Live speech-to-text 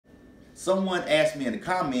Someone asked me in the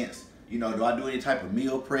comments, you know, do I do any type of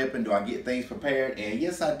meal prepping? Do I get things prepared? And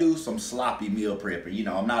yes, I do some sloppy meal prepping. You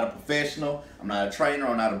know, I'm not a professional, I'm not a trainer,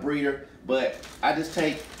 I'm not a breeder, but I just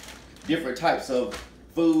take different types of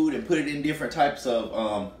food and put it in different types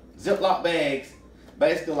of Ziploc bags.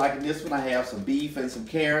 Basically, like in this one, I have some beef and some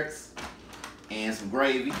carrots and some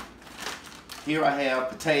gravy. Here I have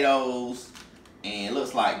potatoes and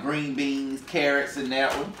looks like green beans, carrots in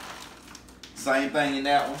that one. Same thing in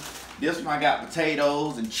that one. This one I got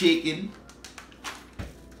potatoes and chicken.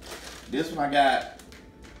 This one I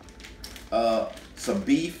got some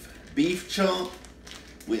beef chunk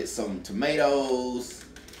with some tomatoes,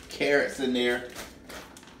 carrots in there.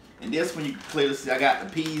 And this one you can clearly see I got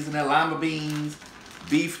the peas and the lima beans,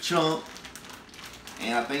 beef chunk,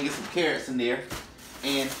 and I think it's some carrots in there.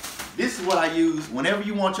 And this is what I use whenever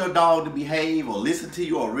you want your dog to behave or listen to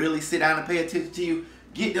you or really sit down and pay attention to you.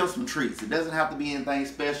 Get them some treats. It doesn't have to be anything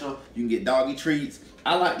special. You can get doggy treats.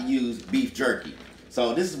 I like to use beef jerky.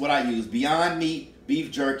 So this is what I use. Beyond Meat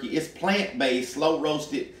beef jerky. It's plant-based, slow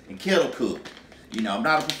roasted, and kettle cooked. You know, I'm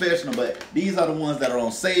not a professional, but these are the ones that are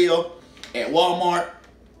on sale at Walmart.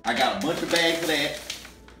 I got a bunch of bags of that.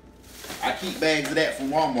 I keep bags of that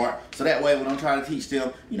from Walmart, so that way when I'm trying to teach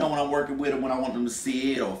them, you know, when I'm working with them, when I want them to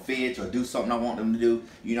sit or fetch or do something I want them to do,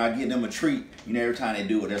 you know, I give them a treat, you know, every time they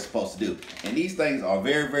do what they're supposed to do. And these things are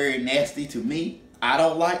very, very nasty to me. I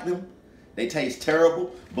don't like them. They taste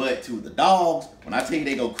terrible, but to the dogs, when I tell you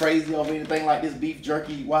they go crazy over anything like this beef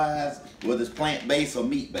jerky wise, whether it's plant-based or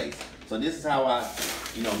meat-based. So this is how I,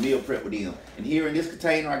 you know, meal prep with them. And here in this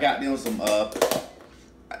container, I got them some,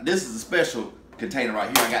 this is a special container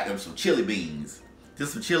right here. I got them some chili beans. This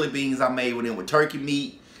is some chili beans I made with them with turkey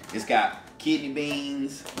meat. It's got kidney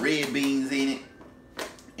beans, red beans in it,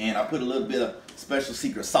 and I put a little bit of special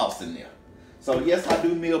secret sauce in there. So yes, I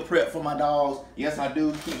do meal prep for my dogs. Yes, I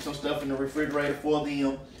do keep some stuff in the refrigerator for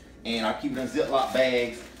them, and I keep it in Ziploc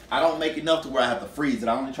bags. I don't make enough to where I have to freeze it.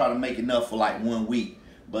 I only try to make enough for like 1 week.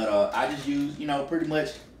 But I just use, you know, pretty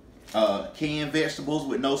much canned vegetables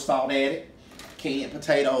with no salt added. Canned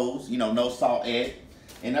potatoes, you know, no salt added.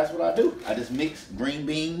 And that's what I do. I just mix green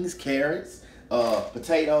beans, carrots,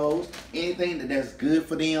 potatoes, anything that's good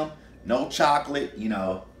for them. No chocolate, you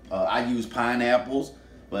know, I use pineapples,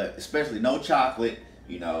 but especially no chocolate,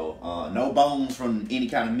 you know, no bones from any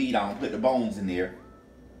kind of meat. I don't put the bones in there.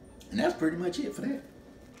 And that's pretty much it for that.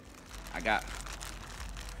 I got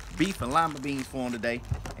beef and lima beans for them today.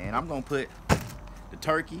 And I'm going to put the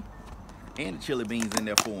turkey and the chili beans in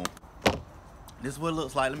there for them. This is what it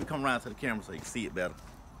looks like. Let me come around to the camera so you can see it better.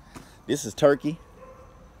 This is turkey,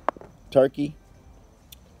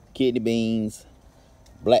 kidney beans,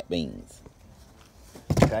 black beans.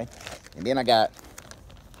 Okay? And then I got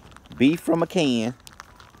beef from a can.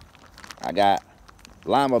 I got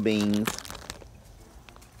lima beans,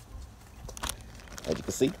 as you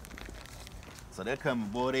can see. So they're coming,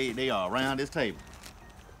 boy, they are around this table.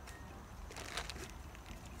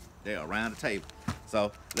 They're around the table.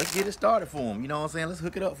 So let's get it started for them. You know what I'm saying? Let's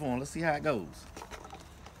hook it up for them. Let's see how it goes.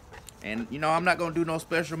 And you know, I'm not gonna do no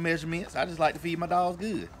special measurements. I just like to feed my dogs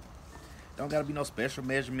good. Don't gotta be no special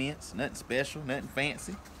measurements. Nothing special, nothing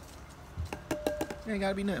fancy. It ain't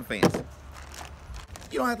gotta be nothing fancy.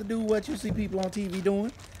 You don't have to do what you see people on TV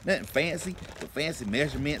doing. Nothing fancy, with fancy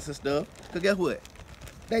measurements and stuff. Cause guess what?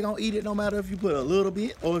 They gonna eat it no matter if you put a little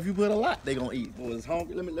bit or if you put a lot. They gonna eat. Boy, it's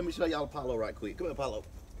hungry. Let me show y'all Apollo right quick. Come here, Apollo.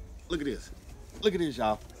 Look at this. Look at this,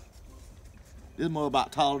 y'all. This mother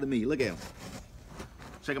about taller than me. Look at him.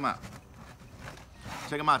 Check him out.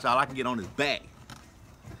 Check him out, y'all. I can get on his back.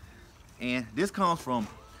 And this comes from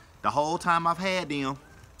the whole time I've had them.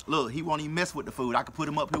 Look, he won't even mess with the food. I can put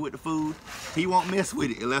him up here with the food. He won't mess with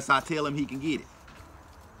it unless I tell him he can get it.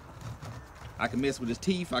 I can mess with his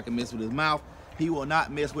teeth. I can mess with his mouth. He will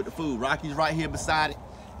not mess with the food. Rocky's right here beside it.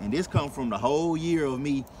 And this comes from the whole year of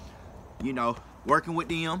me, you know, working with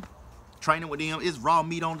them, training with them. It's raw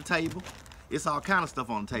meat on the table. It's all kind of stuff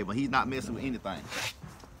on the table. He's not messing with anything.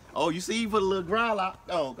 Oh, you see, he put a little growl out.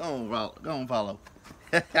 Oh, go on, follow.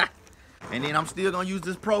 And then I'm still gonna use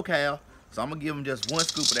this Pro Cow. So I'm gonna give him just 1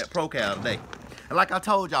 scoop of that Pro Cow today. And like I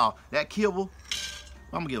told y'all, that kibble,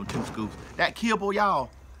 I'm gonna give him 2 scoops. That kibble, y'all,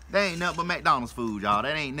 that ain't nothing but McDonald's food, y'all.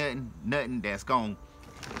 That ain't nothing that's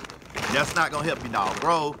not gonna help your dog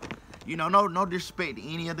grow. You know, no disrespect to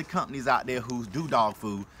any of the companies out there who do dog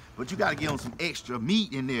food, but you gotta give them some extra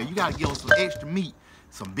meat in there. You gotta give them some extra meat,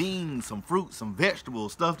 some beans, some fruit, some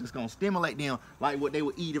vegetables, stuff that's gonna stimulate them like what they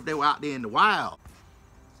would eat if they were out there in the wild.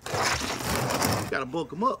 You gotta bulk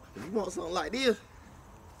them up. If you want something like this,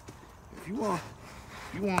 if you want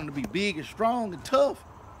them to be big and strong and tough,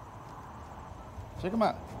 check them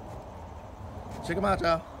out. Check him out,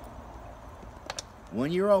 y'all.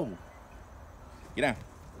 1 year old. Get down.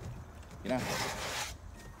 Get down.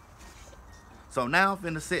 So now I'm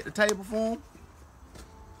finna set the table for him.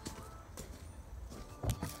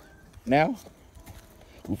 Now,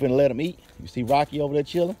 we finna let him eat. You see Rocky over there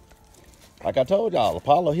chilling? Like I told y'all,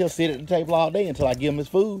 Apollo, he'll sit at the table all day until I give him his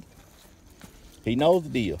food. He knows the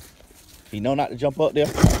deal. He know not to jump up there.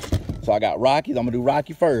 So I got Rocky. I'm gonna do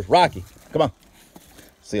Rocky first. Rocky, come on.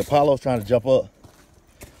 See, Apollo's trying to jump up.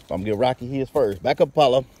 So I'm gonna give Rocky his first. Back up,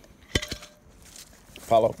 Apollo.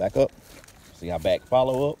 Apollo, back up. See, I back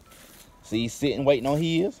Apollo up. See, he's sitting waiting on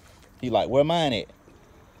his. He like, where mine at?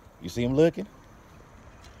 You see him looking?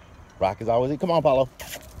 Rocky's always, come on, Apollo.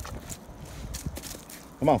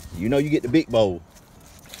 Come on, you know you get the big bowl.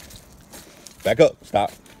 Back up,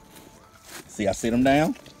 stop. See, I sit him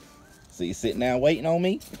down. See, he's sitting down waiting on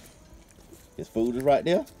me. His food is right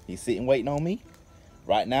there. He's sitting waiting on me.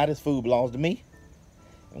 Right now, this food belongs to me.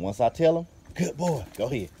 And once I tell him, good boy, go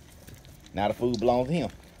ahead. Now the food belongs to him.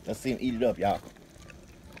 Let's see him eat it up, y'all.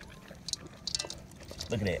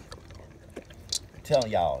 Look at that. I'm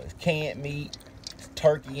telling y'all, it's canned meat, it's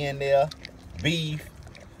turkey in there, beef,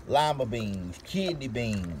 lima beans, kidney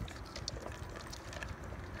beans.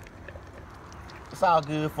 It's all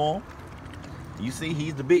good for him. You see,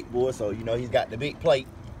 he's the big boy, so you know he's got the big plate.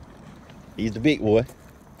 He's the big boy.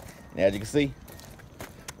 And as you can see,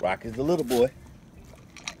 Rocky's the little boy.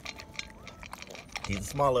 He's the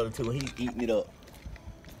smaller of the two, and he's eating it up.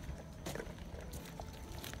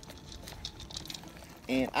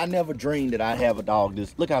 And I never dreamed that I'd have a dog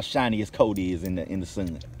this. Look how shiny his coat is in the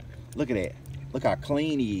sun. Look at that. Look how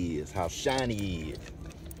clean he is, how shiny he is.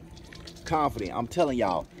 Confident. I'm telling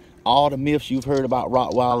y'all, all the myths you've heard about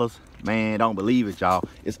Rottweilers, man, don't believe it, y'all.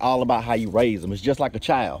 It's all about how you raise them. It's just like a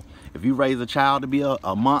child. If you raise a child to be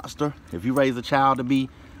a monster, if you raise a child to be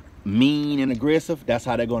mean and aggressive, that's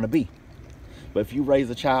how they're going to be. But if you raise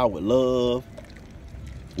a child with love,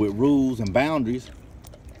 with rules and boundaries,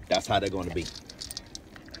 that's how they're going to be.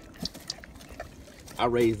 I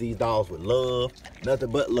raise these dogs with love, nothing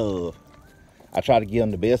but love. I try to give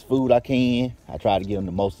them the best food I can. I try to give them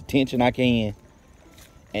the most attention I can.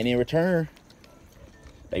 And in return,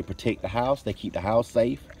 they protect the house. They keep the house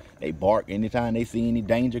safe. They bark anytime they see any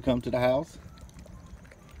danger come to the house.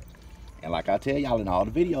 And like I tell y'all in all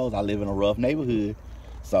the videos, I live in a rough neighborhood.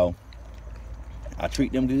 So I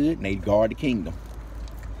treat them good and they guard the kingdom.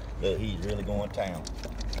 Look, he's really going to town.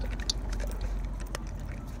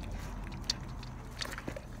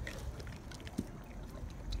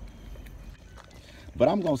 But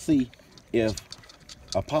I'm going to see if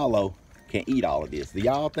Apollo can eat all of this. Do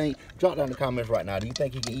y'all think? Drop down in the comments right now. Do you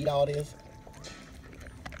think he can eat all this?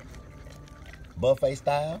 Buffet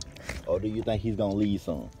style? Or do you think he's going to leave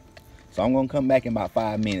some? So I'm going to come back in about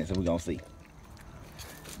 5 minutes and we're going to see.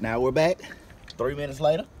 Now we're back. 3 minutes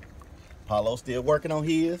later. Apollo's still working on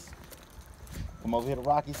his. Come over here to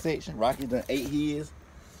Rocky's section. Rocky done ate his.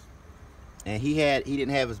 And he didn't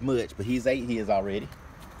have as much, but he's ate his already.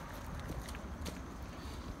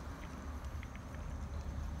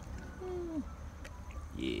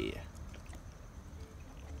 Yeah.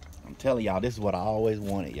 I'm telling y'all, this is what I always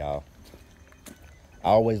wanted, y'all. I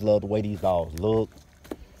always loved the way these dogs look.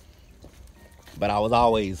 But I was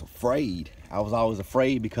always afraid. I was always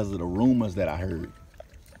afraid because of the rumors that I heard.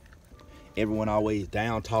 Everyone always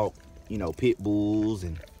down talk, you know, pit bulls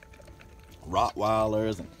and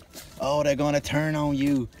Rottweilers. And, oh, they're going to turn on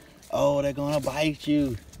you. Oh, they're going to bite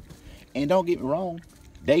you. And don't get me wrong,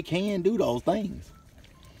 they can do those things.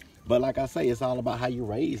 But like I say, it's all about how you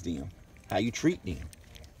raise them, how you treat them.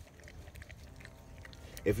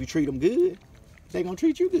 If you treat them good, they're going to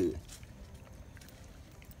treat you good.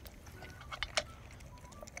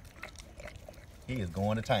 He is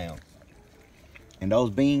going to town. And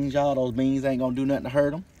those beans, y'all, those beans ain't going to do nothing to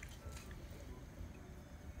hurt them.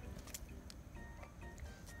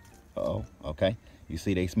 Uh-oh, okay. You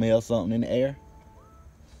see they smell something in the air?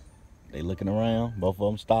 They looking around. Both of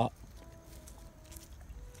them stop.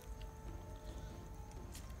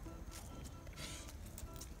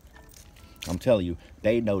 I'm telling you,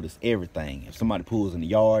 they notice everything. If somebody pulls in the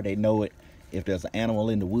yard, they know it. If there's an animal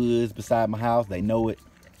in the woods beside my house, they know it.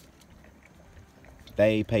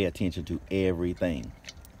 They pay attention to everything.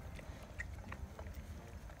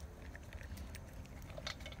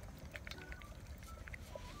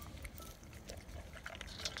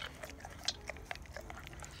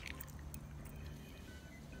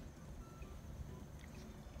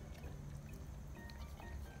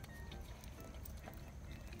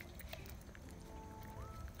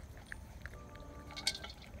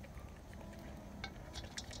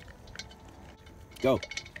 Go,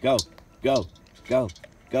 go, go. Go.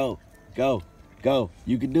 Go. Go. Go.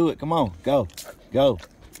 You can do it. Come on. Go. Go.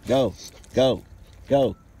 Go. Go.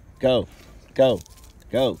 Go. Go. Go.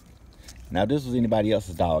 Go. Now, if this was anybody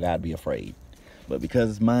else's dog, I'd be afraid. But because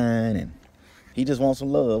it's mine and he just wants some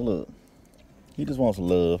love, look. He just wants some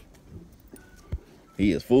love.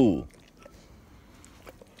 He is full.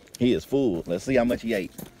 He is full. Let's see how much he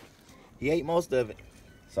ate. He ate most of it.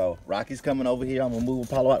 So, Rocky's coming over here. I'm going to move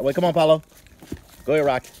Apollo out of the way. Come on, Apollo. Go ahead,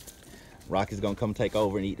 Rocky. Rocky's going to come take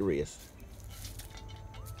over and eat the rest.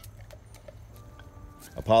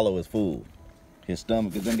 Apollo is full. His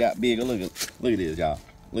stomach has done got bigger. Look at this, y'all.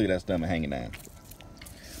 Look at that stomach hanging down.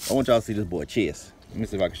 I want y'all to see this boy's chest. Let me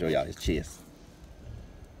see if I can show y'all his chest.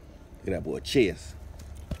 Look at that boy's chest.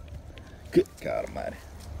 Good God Almighty.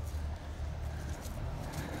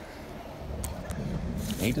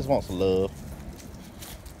 He just wants some love.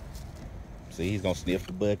 See, he's gonna sniff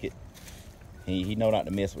the bucket. He know not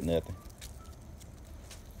to mess with nothing.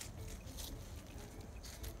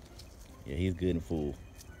 Yeah, he's good and full.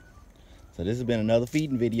 So this has been another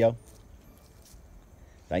feeding video.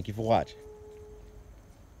 Thank you for watching.